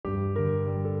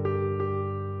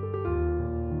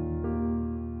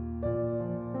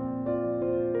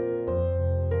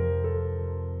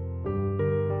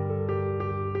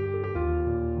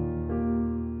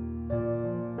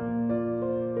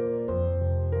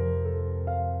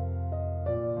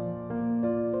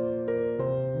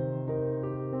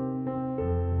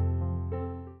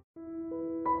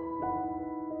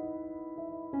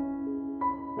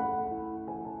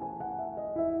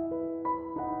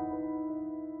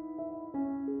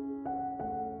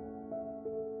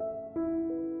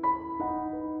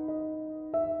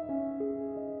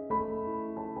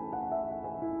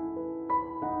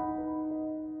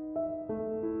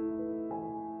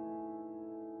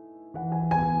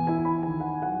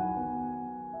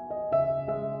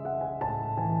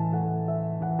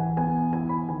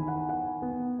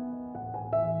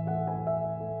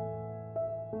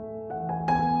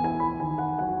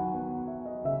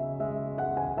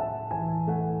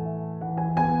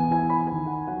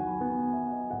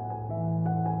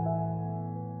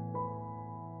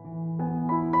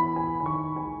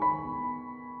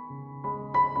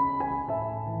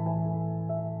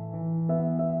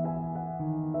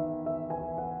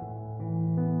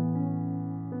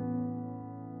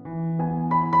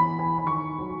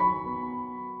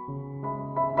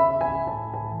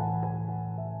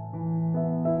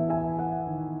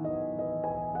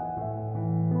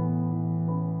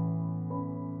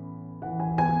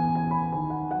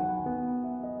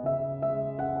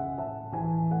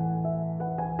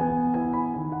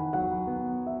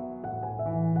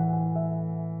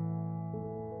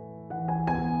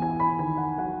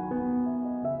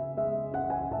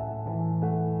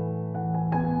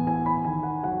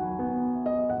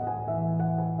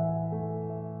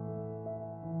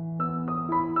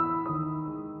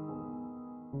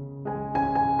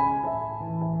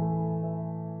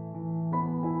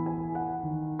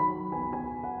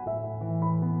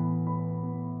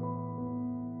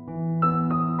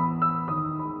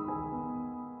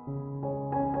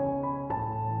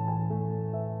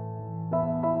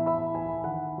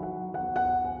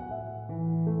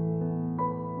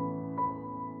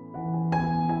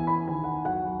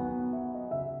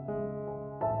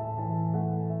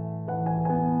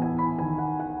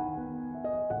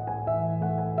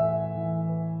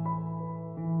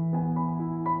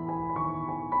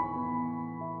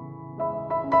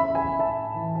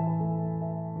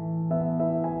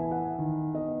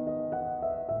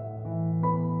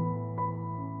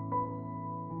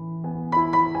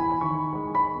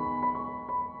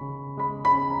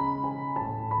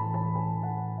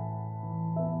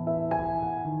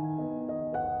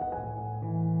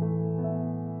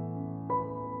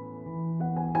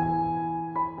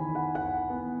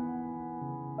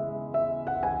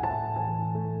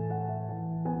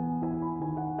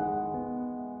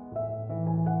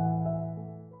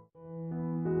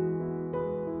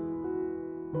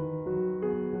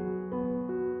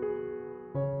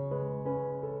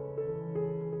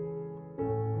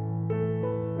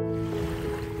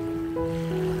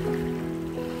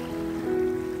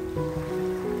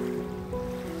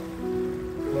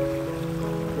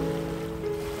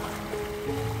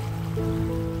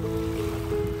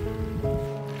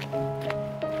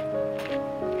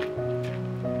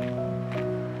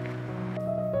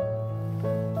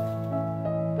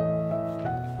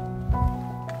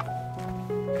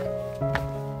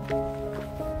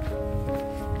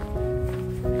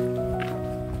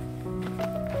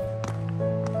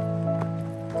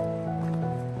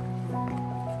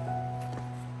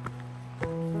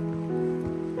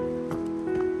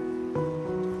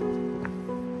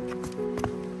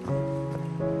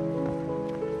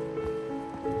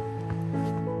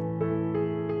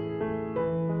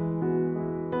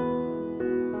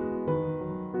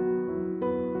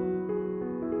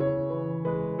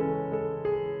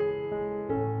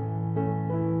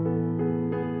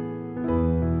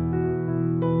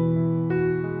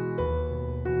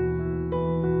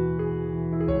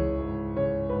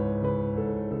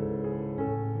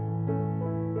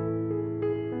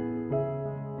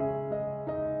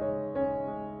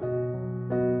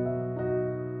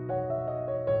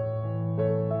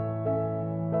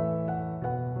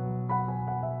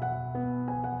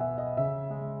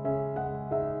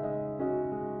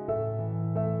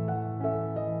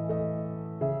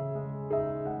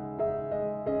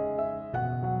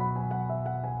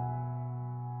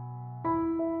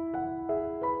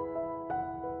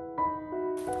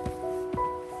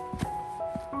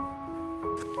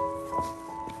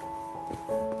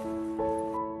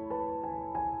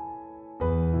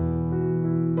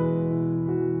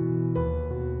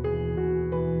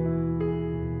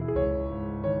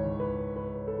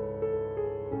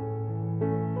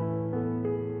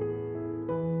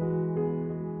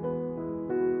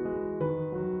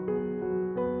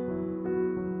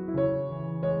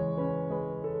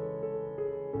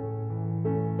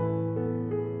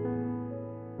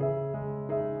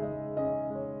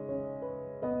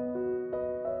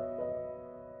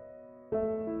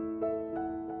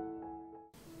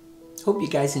Hope you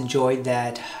guys enjoyed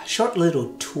that short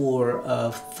little tour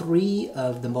of 3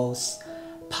 of the most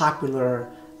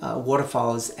popular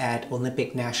waterfalls at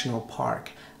Olympic National Park,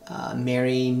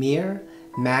 Marymere,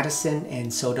 Madison, and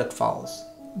Soduck Falls.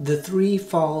 The 3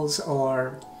 falls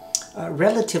are a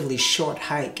relatively short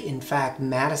hike. In fact,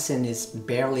 Madison is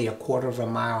barely a quarter of a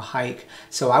mile hike,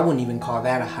 so I wouldn't even call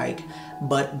that a hike,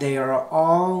 but they are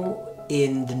all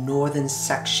in the northern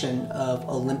section of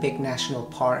Olympic National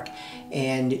Park,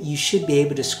 and you should be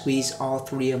able to squeeze all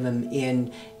 3 of them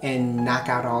in and knock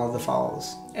out all the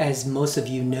falls. As most of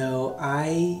you know,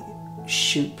 I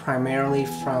shoot primarily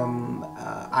from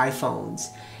iPhones,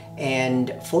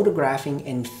 and photographing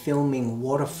and filming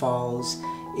waterfalls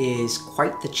is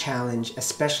quite the challenge,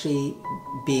 especially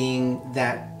being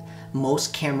that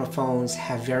most camera phones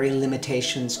have very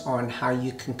limitations on how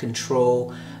you can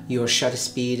control your shutter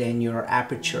speed and your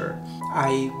aperture.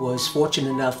 I was fortunate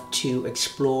enough to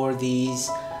explore these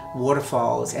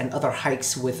waterfalls and other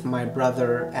hikes with my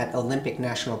brother at Olympic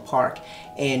National Park,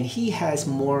 and he has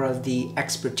more of the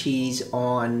expertise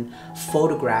on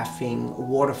photographing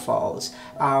waterfalls.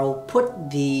 I'll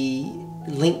put the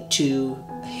link to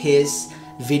his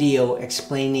video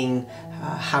explaining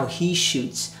how he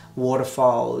shoots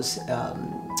waterfalls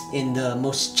in the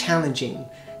most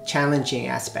challenging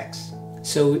aspects.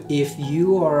 So if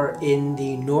you are in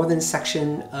the northern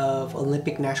section of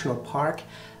Olympic National Park,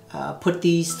 put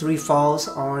these 3 falls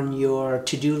on your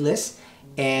to-do list,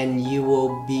 and you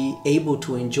will be able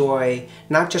to enjoy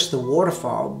not just the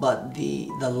waterfall, but the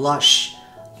lush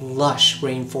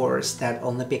rainforest that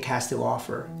Olympic has to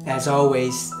offer. As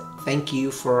always, thank you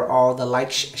for all the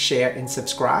likes, share, and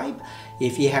subscribe.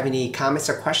 If you have any comments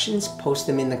or questions, post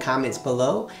them in the comments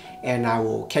below, and I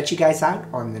will catch you guys out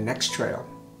on the next trail.